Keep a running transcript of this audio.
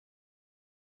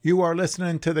You are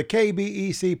listening to the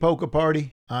KBEC Polka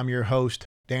Party. I'm your host,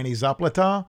 Danny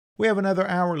Zaplata. We have another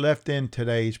hour left in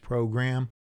today's program.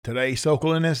 Today,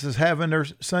 Sokoliness is having their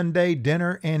Sunday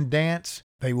dinner and dance.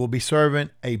 They will be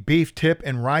serving a beef tip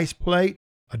and rice plate.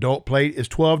 Adult plate is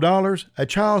 $12. A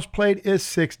child's plate is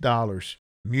 $6.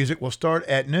 Music will start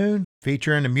at noon,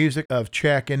 featuring the music of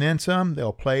Czech and Insum.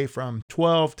 They'll play from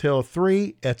 12 till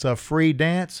 3. It's a free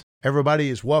dance.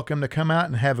 Everybody is welcome to come out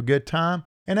and have a good time.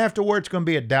 And afterwards, it's going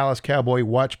to be a Dallas Cowboy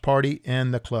watch party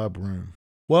in the club room.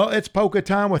 Well, it's polka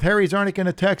time with Harry Zarnick and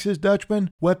the Texas Dutchman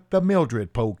with the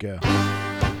Mildred Polka.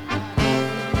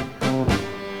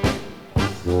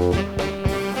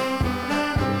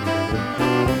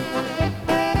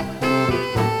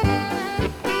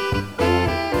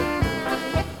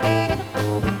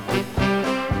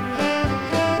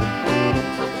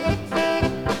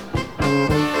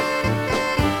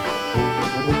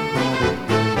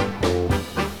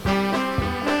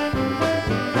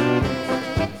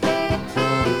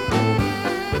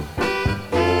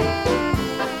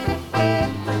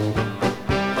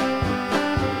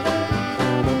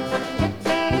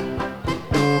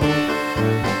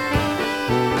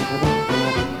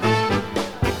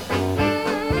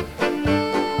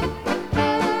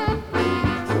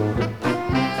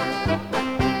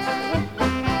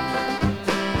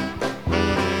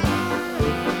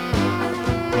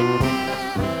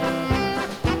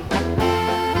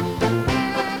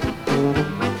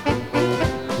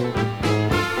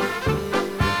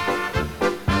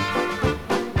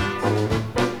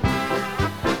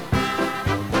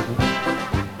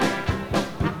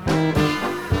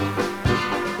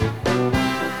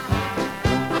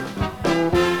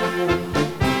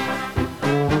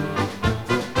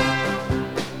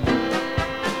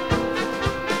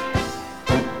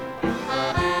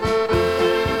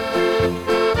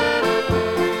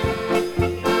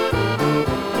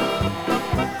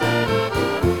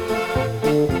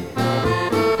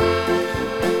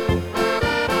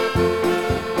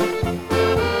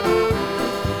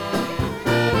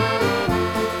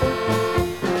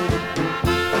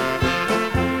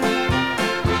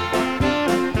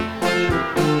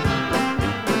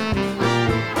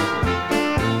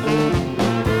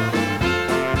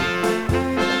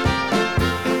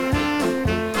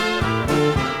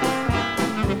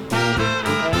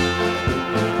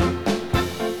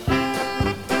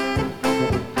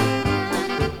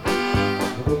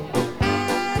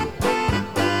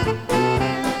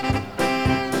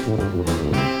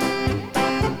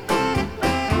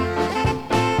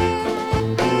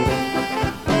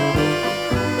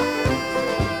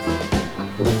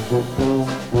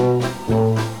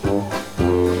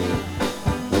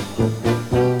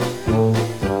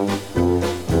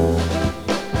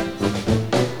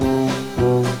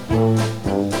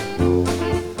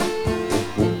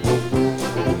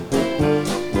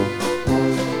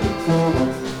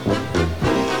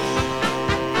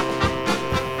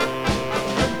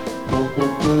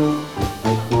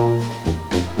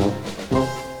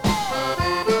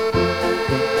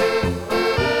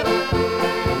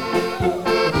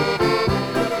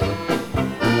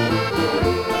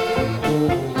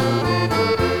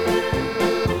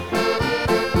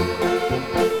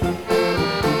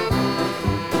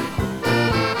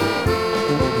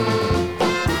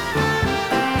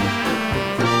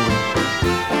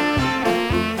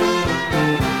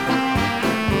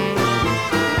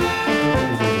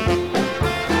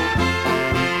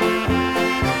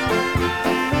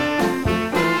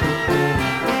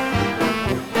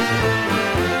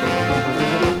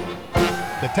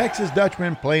 Texas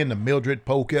Dutchman playing the Mildred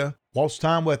Polka. Waltz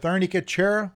time with Ernie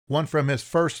Kachera, one from his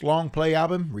first long play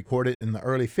album recorded in the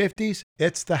early 50s.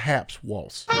 It's the Haps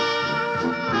Waltz.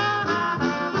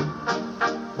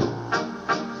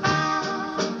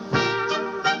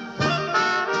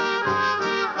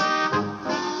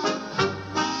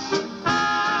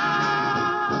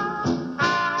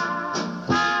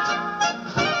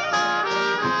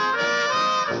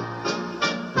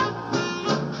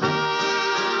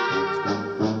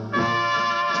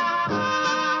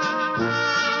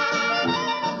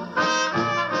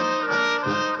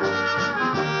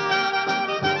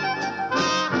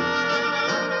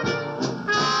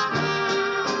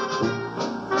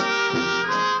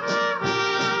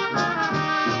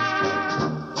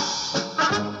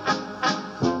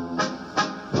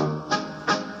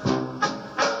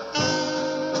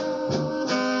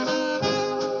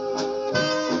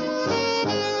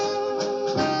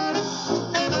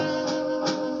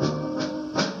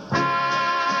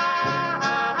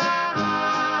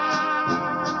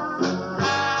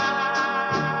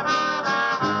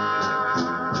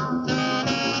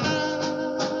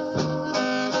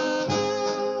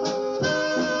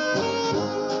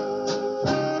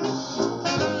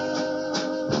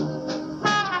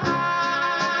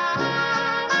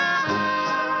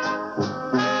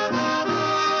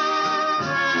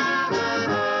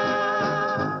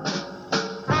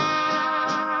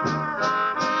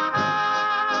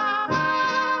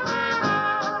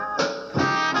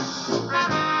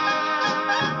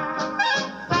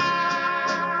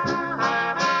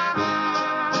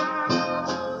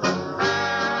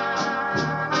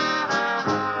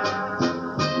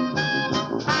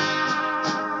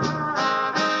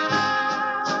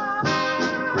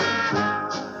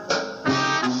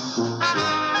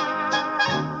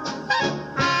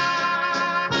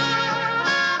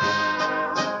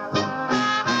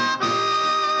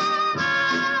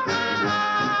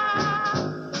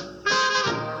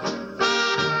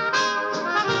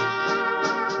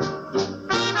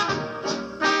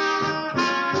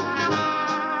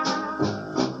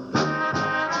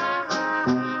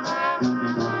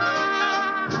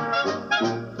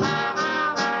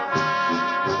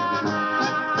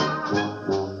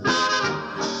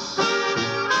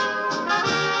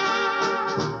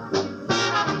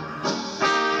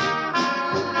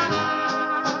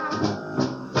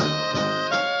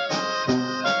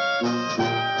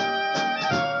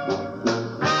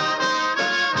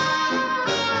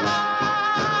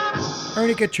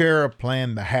 Monika Chera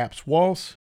playing the Haps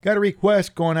Waltz. Got a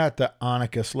request going out to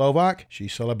Annika Slovak.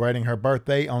 She's celebrating her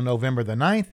birthday on November the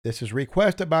 9th. This is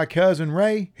requested by Cousin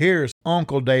Ray. Here's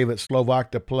Uncle David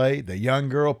Slovak to play the Young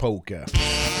Girl Polka.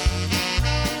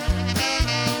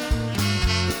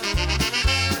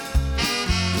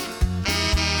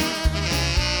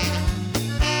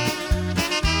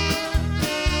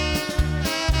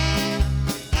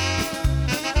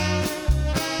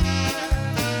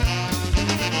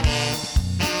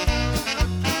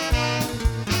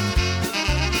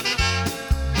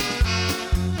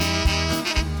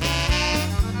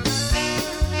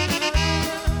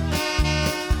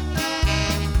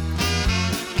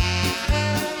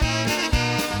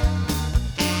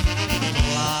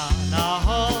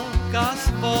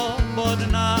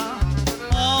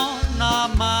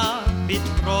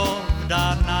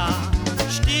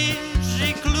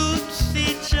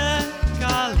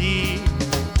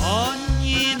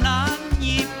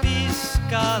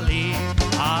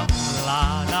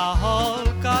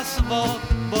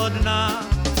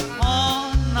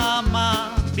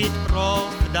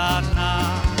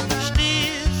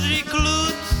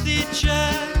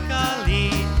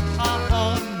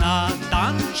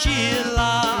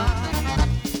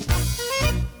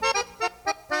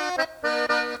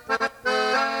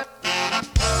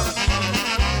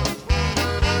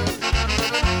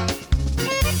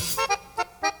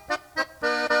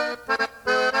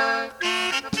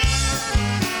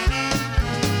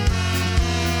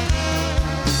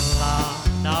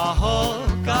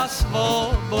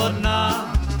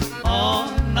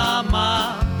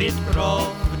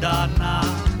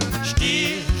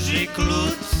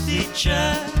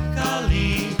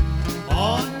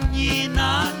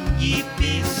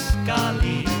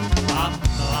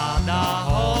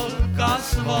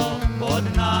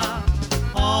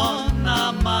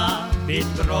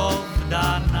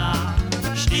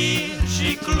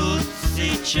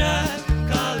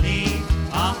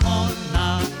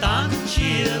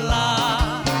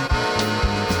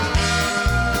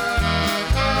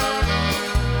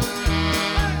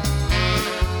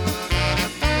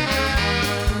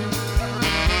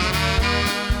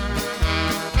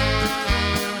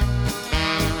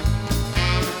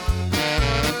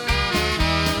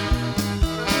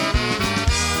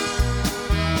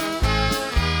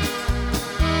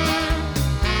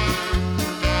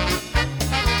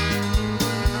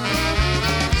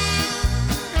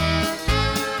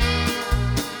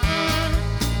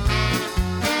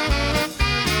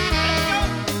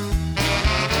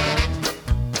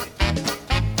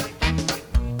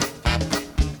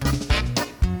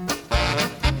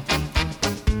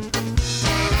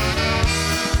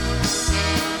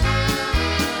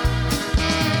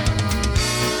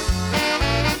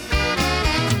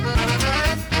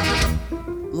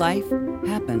 Life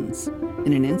happens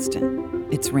in an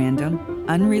instant. It's random,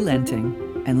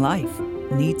 unrelenting, and life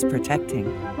needs protecting.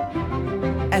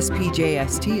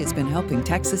 SPJST has been helping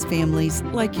Texas families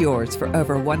like yours for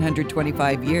over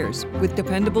 125 years with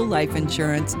dependable life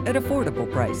insurance at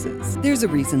affordable prices. There's a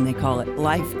reason they call it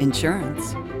life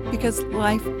insurance, because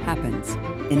life happens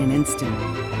in an instant.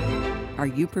 Are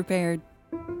you prepared?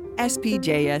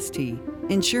 SPJST,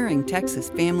 insuring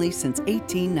Texas families since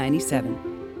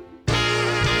 1897.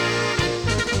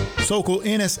 Sokol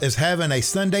Ennis is having a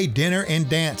Sunday dinner and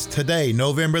dance today,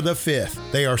 November the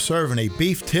 5th. They are serving a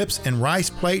beef tips and rice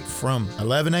plate from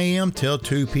 11 a.m. till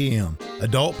 2 p.m.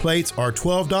 Adult plates are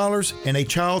 $12 and a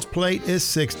child's plate is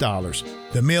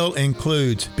 $6. The meal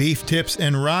includes beef tips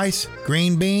and rice,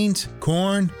 green beans,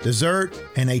 corn, dessert,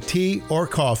 and a tea or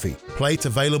coffee. Plates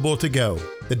available to go.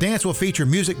 The dance will feature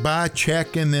music by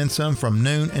Check and Then Some from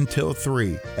noon until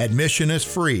 3. Admission is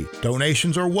free.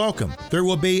 Donations are welcome. There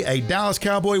will be a Dallas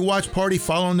Cowboy watch party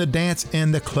following the dance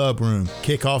in the club room.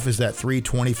 Kickoff is at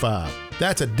 3:25.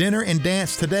 That's a dinner and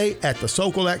dance today at the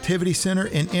Sokol Activity Center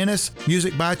in Ennis.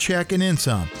 Music by Check and Then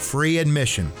Some. Free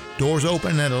admission. Doors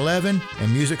open at 11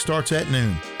 and music starts at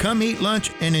noon. Come eat lunch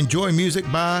and enjoy music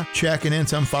by Check and Then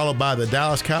Some, followed by the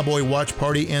Dallas Cowboy watch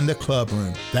party in the club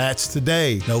room. That's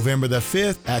today, November the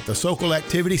 5th at the Sokol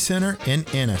Activity Center in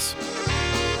Ennis.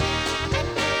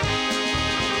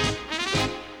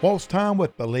 Waltz time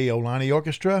with the Leolani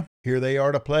Orchestra. Here they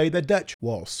are to play the Dutch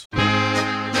Waltz.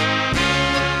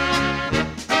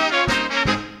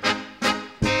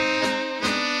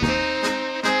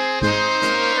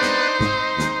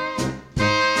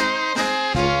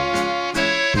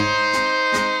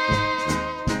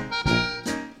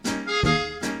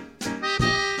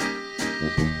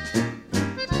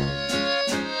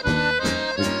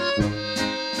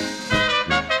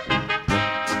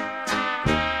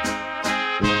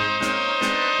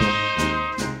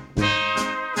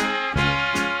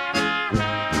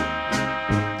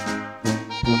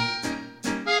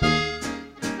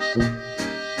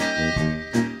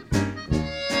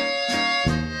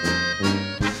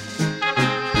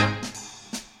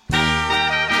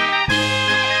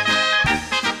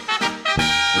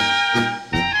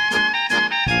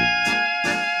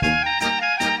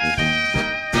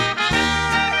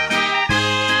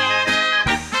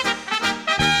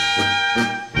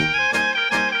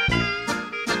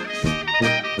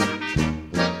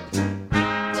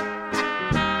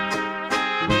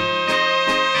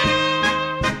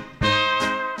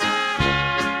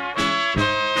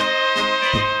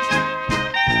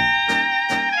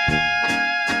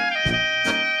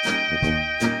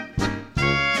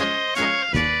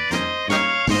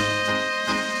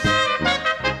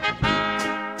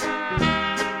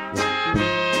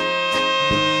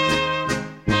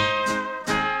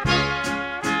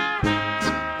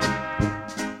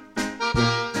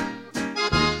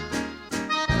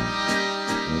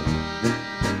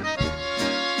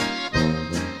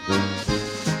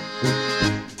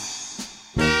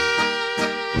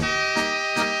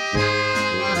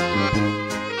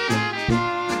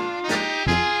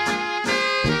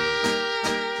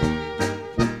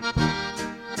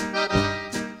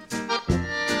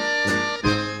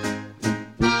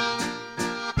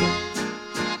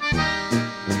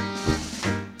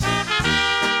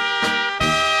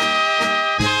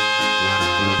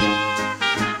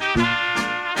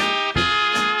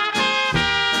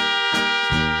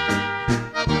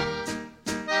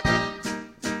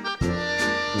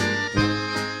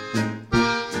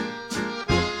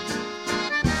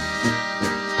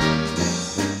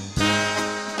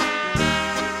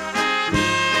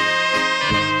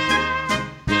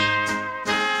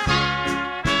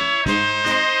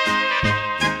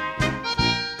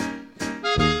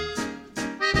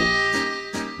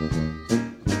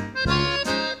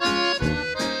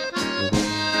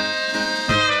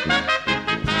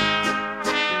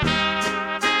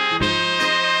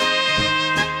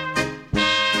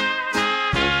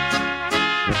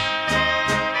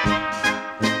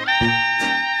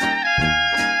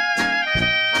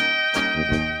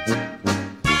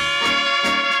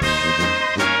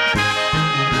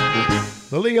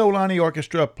 The Leolani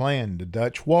Orchestra playing the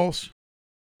Dutch Waltz.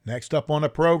 Next up on the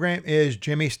program is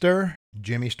Jimmy Sturr.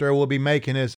 Jimmy Sturr will be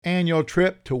making his annual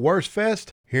trip to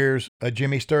Wurstfest. Here's a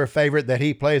Jimmy Sturr favorite that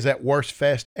he plays at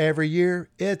Wurstfest every year.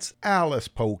 It's Alice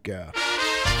Polka.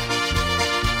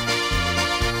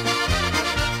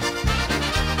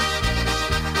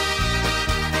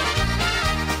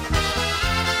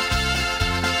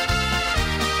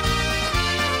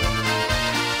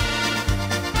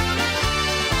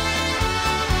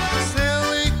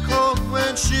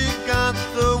 She got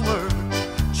the word.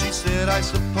 She said, I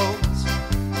suppose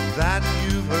that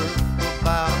you've heard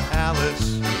about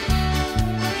Alice.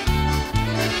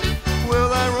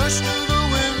 Well, I rushed to the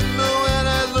window and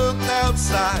I looked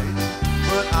outside,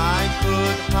 but I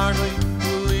could hardly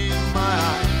believe my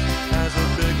eyes as a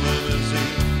big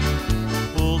limousine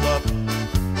pulled up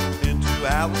into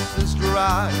Alice's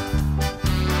drive.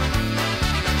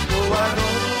 Oh, I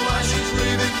don't know why she's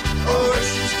leaving or where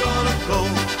she's gonna go.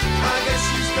 I guess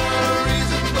she's got a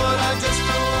reason, but I just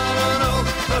don't wanna know.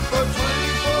 But for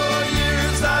 24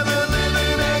 years I've been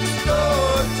living next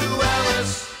door to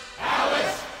Alice.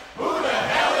 Alice? Who the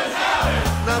hell is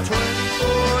Alice? Now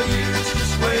 24 years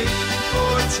just waiting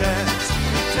for a chance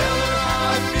to tell her how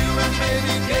I feel and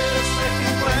maybe get a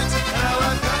second glance. Now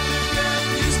I've got to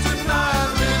get used to not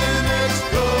living next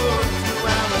door to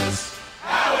Alice.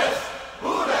 Alice?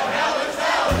 Who the hell is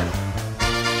Alice?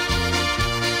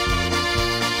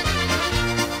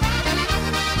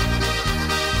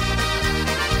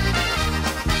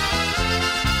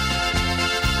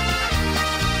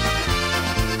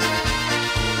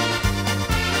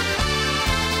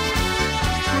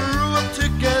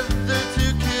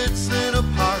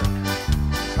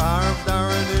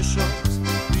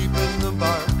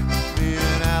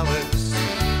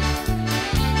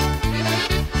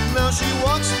 She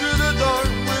walks through the door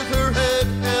with her head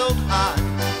held high.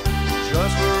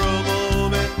 Just for a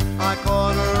moment I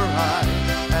caught her eye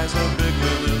as a big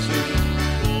limousine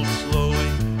pulled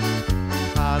slowly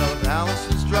out of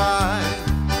Alice's drive.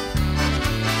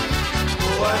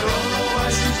 Oh, I don't know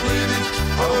why she's leaving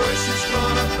or where she's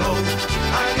gonna go.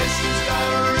 I guess she's got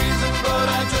a reason, but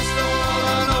I just don't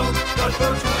wanna know. But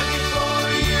for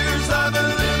 24 years I've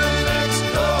been living next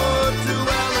door to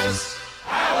Alice.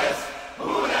 Alice?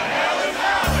 Who the hell is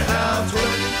Alice? Now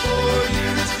 24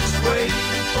 years just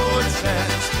waiting for a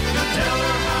chance to tell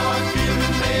her how I feel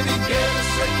and maybe get a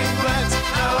second glance.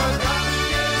 Now I've got to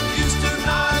get used to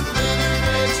not living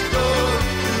next door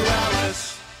to Alice.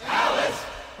 Alice?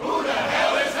 Who the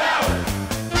hell is Alice?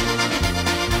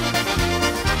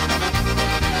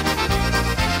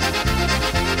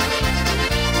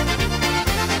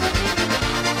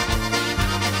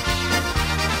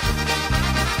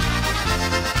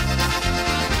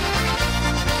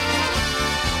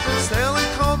 Sally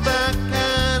called back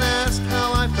and asked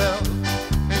how I felt,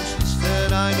 and she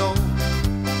said I know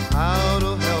how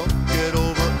to help get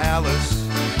over Alice.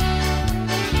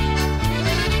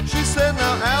 She said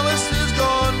now Alice is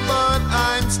gone, but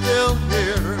I'm still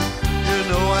here. You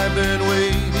know I've been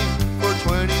waiting for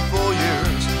 24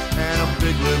 years, and a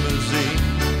big limousine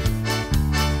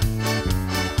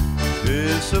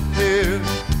disappeared.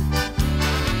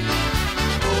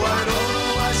 Oh, I don't know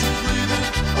why she's leaving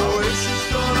or where she's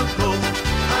gonna go.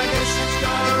 I guess she's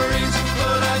got a reason,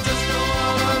 but I just don't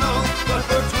wanna know. But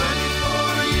for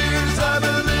 24 years I've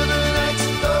been living next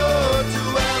door to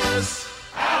Alice.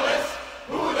 Alice?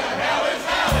 Who the hell is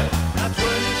Alice? Now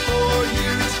 24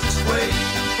 years just waiting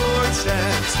for a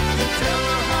chance to tell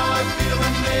her how I feel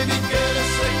and maybe get a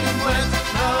second glance.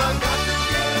 Now I've got to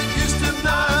get used to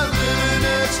not living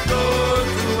next door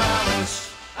to Alice.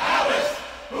 Alice?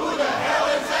 Who the hell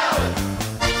is Alice?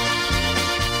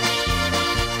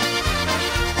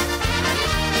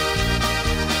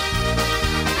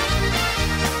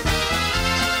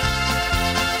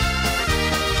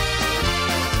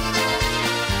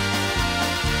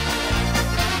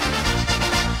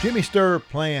 Jimmy Sturr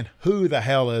playing Who the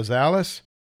Hell is Alice?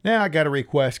 Now I got a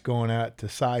request going out to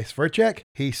Cy Sverchek.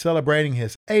 He's celebrating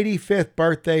his 85th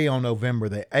birthday on November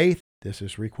the 8th. This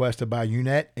is requested by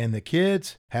Unette and the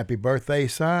kids. Happy birthday,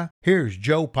 Cy. Here's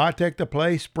Joe Patek to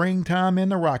play Springtime in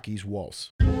the Rockies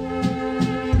Waltz.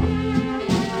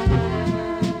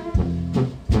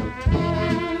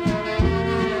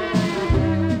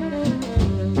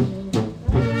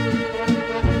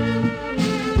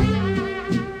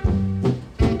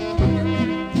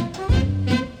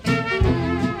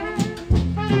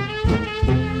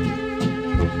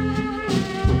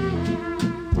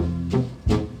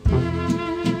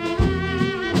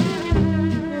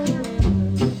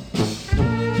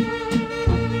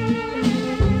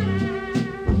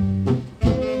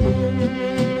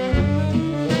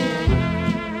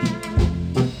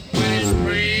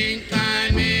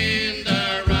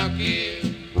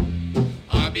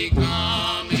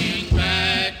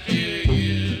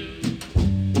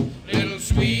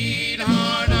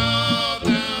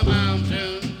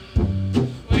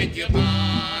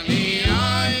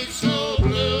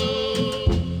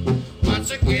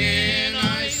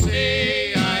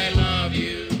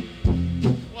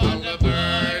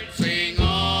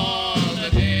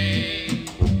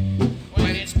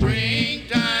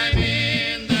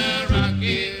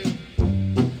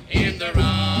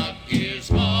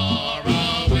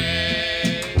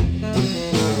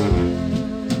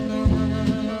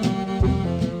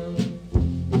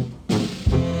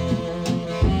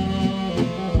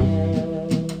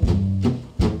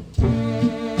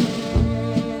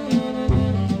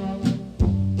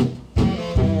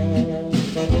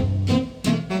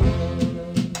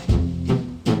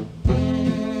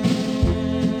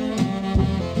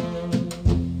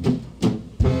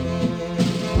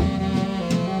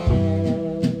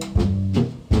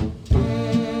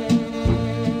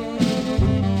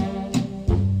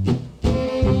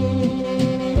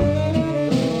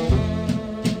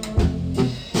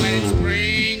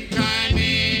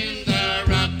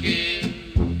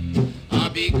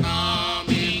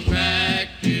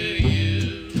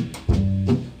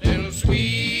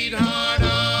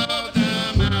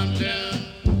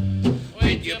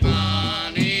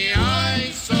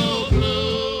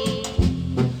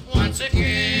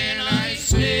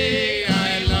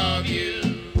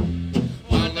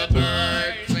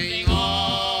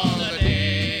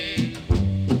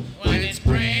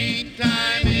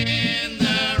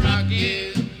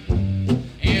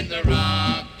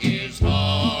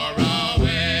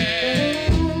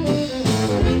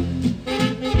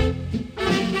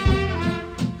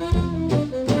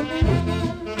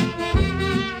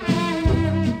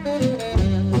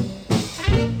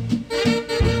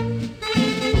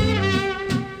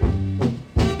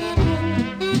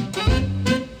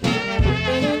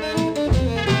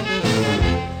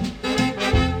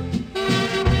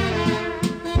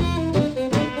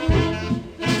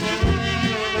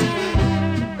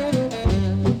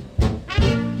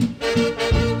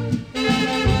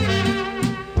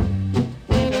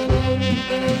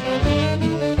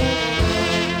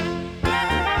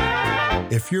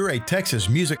 If you're a Texas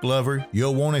music lover,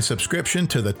 you'll want a subscription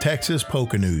to the Texas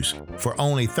Polka News. For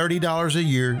only $30 a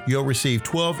year, you'll receive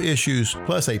 12 issues,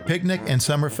 plus a picnic and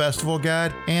summer festival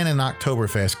guide and an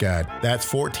Oktoberfest guide. That's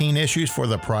 14 issues for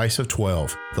the price of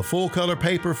 12. The full-color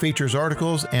paper features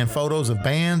articles and photos of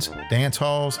bands, dance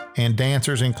halls, and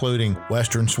dancers including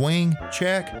Western Swing,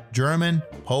 Czech, German,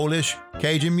 Polish,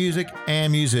 Cajun music,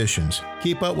 and musicians.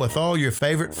 Keep up with all your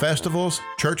favorite festivals,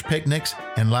 church picnics,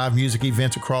 and live music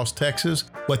events across Texas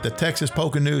with the Texas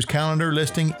Polka News calendar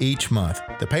listing each month.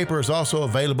 The paper is also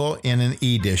available in an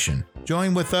e-edition.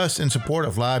 Join with us in support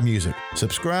of live music.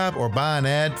 Subscribe or buy an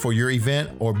ad for your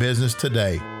event or business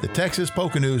today. The Texas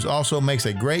Polka News also makes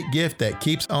a great gift that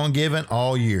keeps on giving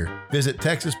all year. Visit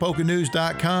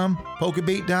TexasPolkaNews.com,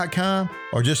 PolkaBeat.com,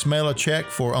 or just mail a check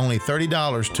for only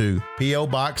 $30 to P.O.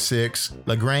 Box 6,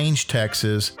 LaGrange,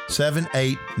 Texas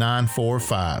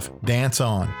 78945. Dance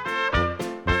on.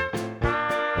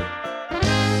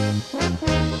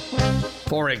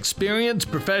 For experienced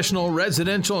professional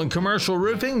residential and commercial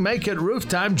roofing, make it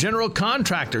Rooftime General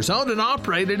Contractors, owned and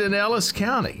operated in Ellis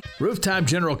County. Rooftime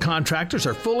General Contractors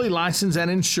are fully licensed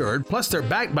and insured, plus they're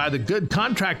backed by the Good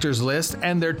Contractors list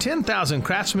and their 10,000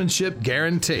 craftsmanship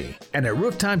guarantee. And at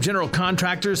Rooftime General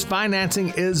Contractors, financing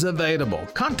is available.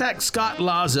 Contact Scott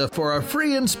Laza for a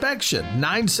free inspection,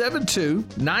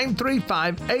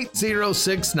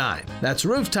 972-935-8069. That's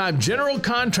Rooftime General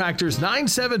Contractors,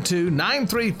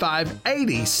 972-935-8069.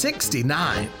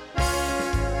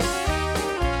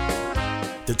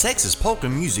 The Texas Polka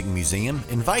Music Museum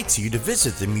invites you to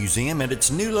visit the museum at its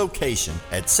new location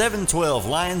at 712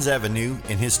 Lyons Avenue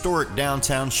in historic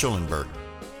downtown Schulenburg.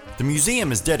 The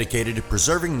museum is dedicated to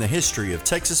preserving the history of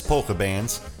Texas polka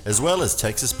bands as well as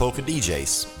Texas polka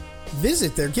DJs.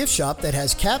 Visit their gift shop that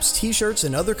has caps, t-shirts,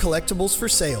 and other collectibles for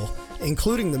sale,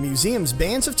 including the museum's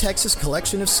Bands of Texas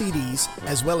collection of CDs,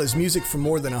 as well as music from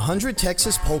more than 100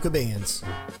 Texas polka bands.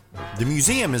 The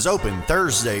museum is open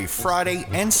Thursday, Friday,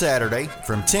 and Saturday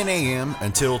from 10 a.m.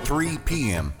 until 3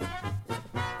 p.m.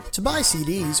 To buy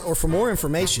CDs or for more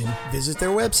information, visit their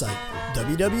website,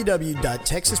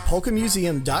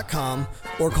 www.texaspolkamuseum.com,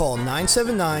 or call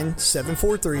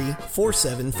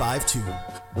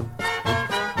 979-743-4752.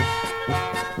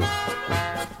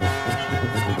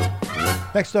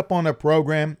 Next up on the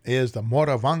program is the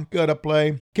Moravanka to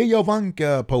play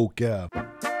Kijovanka Polka.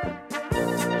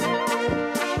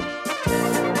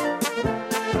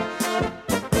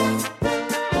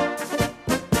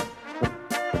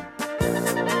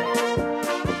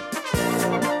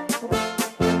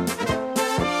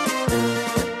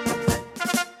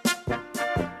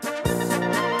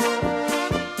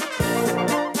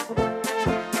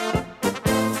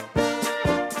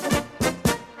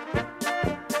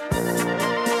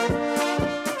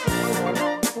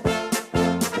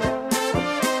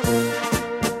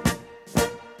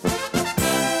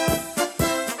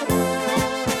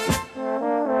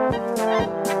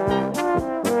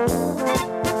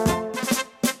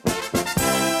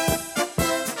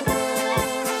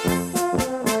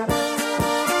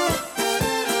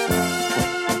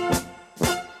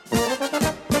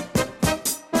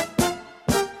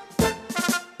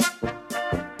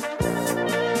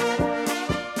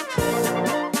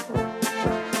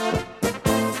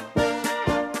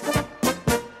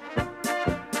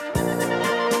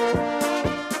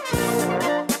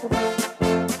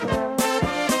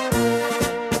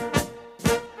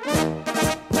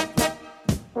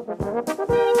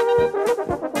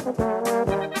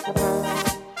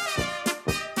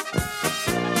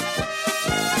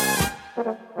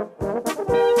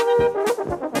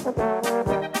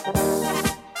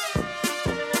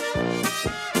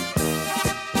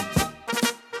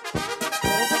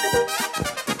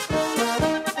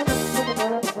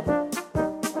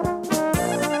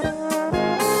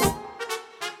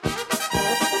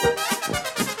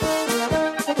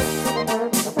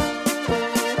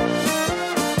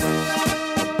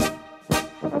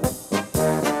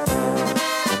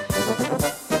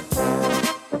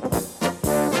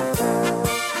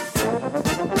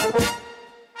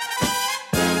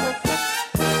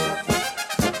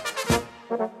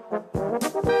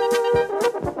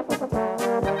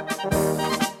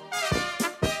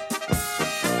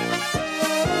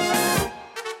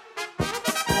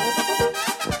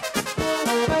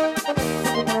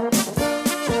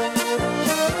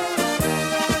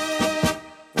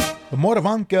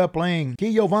 Moravanka playing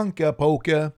Kijovanka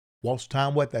Polka. Waltz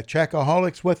time with the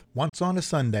Czechaholics with Once on a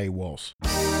Sunday Waltz.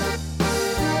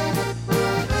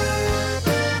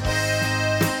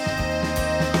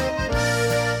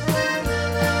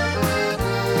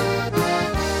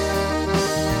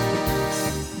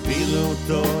 Bylo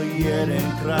to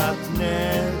jedenkrát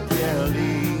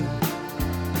nedělí.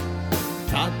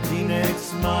 Tatínek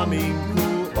s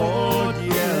maminku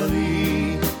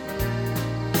odjeli.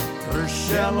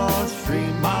 Pršelo,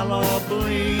 štřímalo,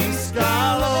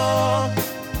 blízkalo.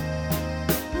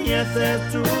 Mě se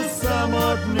tu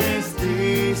samotně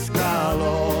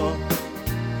stýskalo.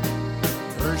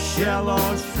 Pršelo,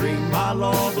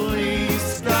 štřímalo,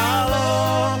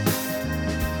 blízkalo.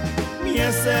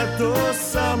 Mě se tu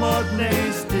samotně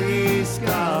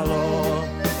stýskalo.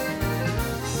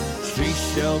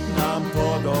 Přišel k nám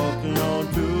pod okno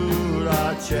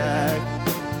duráček.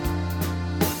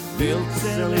 Byl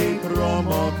celý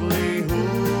promoklý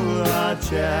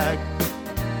hůráček.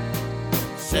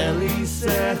 Celý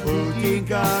se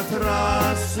hudinka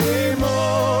krásy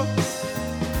mohl.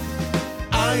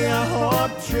 A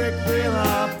jahodček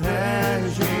byla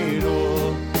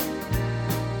peřinu.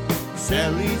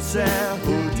 Celý se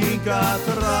hudinka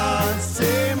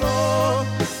krásy mohl.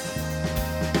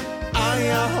 A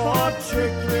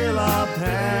jahodček byla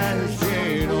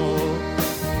peřinu.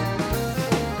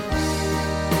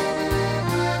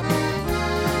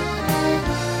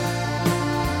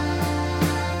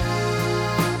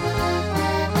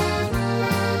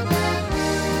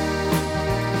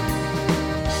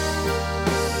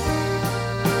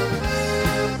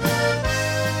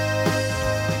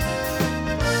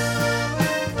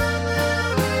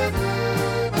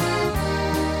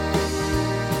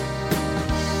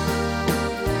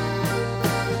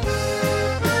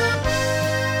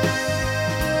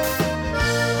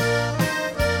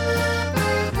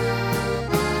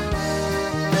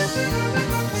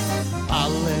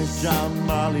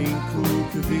 Malinku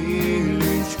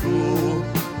chvíličku,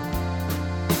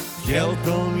 chtěl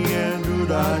to mě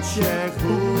dudáček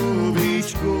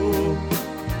hůbičku.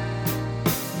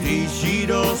 Když jí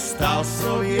dostal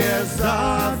sobě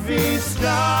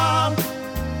záviskám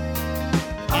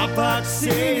a pak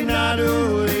si na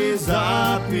důli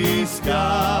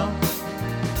zapískal.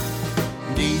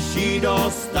 Když jí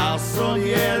dostal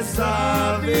sobě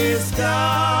záviskám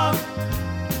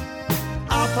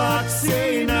a pak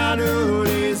si na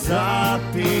důli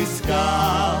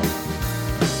zapískal.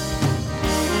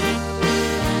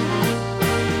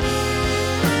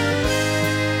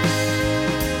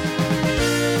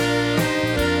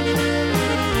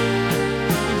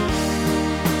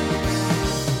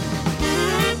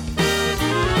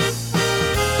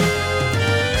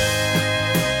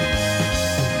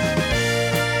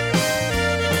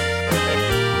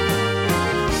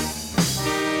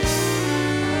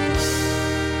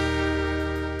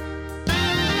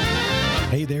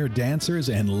 Hey there, dancers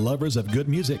and lovers of good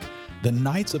music. The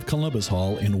Knights of Columbus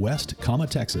Hall in West,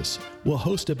 Texas will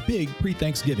host a big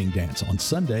pre-Thanksgiving dance on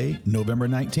Sunday, November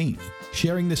 19th.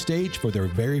 Sharing the stage for their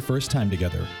very first time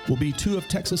together will be two of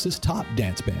Texas's top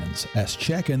dance bands, as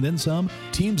Check and Then Some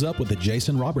teams up with the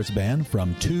Jason Roberts Band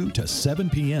from 2 to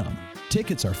 7 p.m.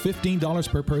 Tickets are $15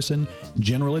 per person,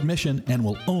 general admission, and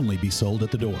will only be sold at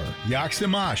the door.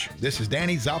 Yaksamash, this is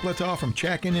Danny Zoplata from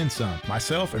Check and Then Some.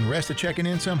 Myself and rest of Check and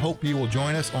Then Some hope you will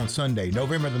join us on Sunday,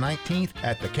 November the 19th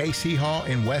at the KC Hall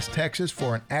in West Texas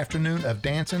for an afternoon of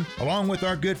dancing, along with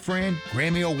our good friend,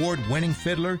 Grammy Award-winning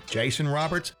fiddler, Jason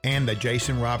Roberts, and the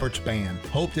Jason Roberts Band.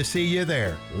 Hope to see you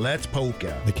there. Let's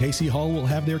polka. The KC Hall will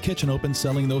have their kitchen open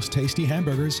selling those tasty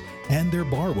hamburgers, and their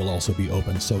bar will also be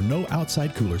open, so no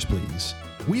outside coolers, please.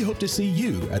 We hope to see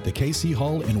you at the KC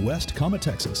Hall in West,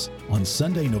 Texas on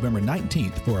Sunday, November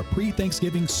 19th for a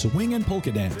pre-Thanksgiving swing and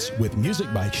polka dance with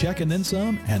music by Check and Then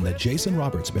Some and the Jason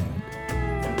Roberts Band.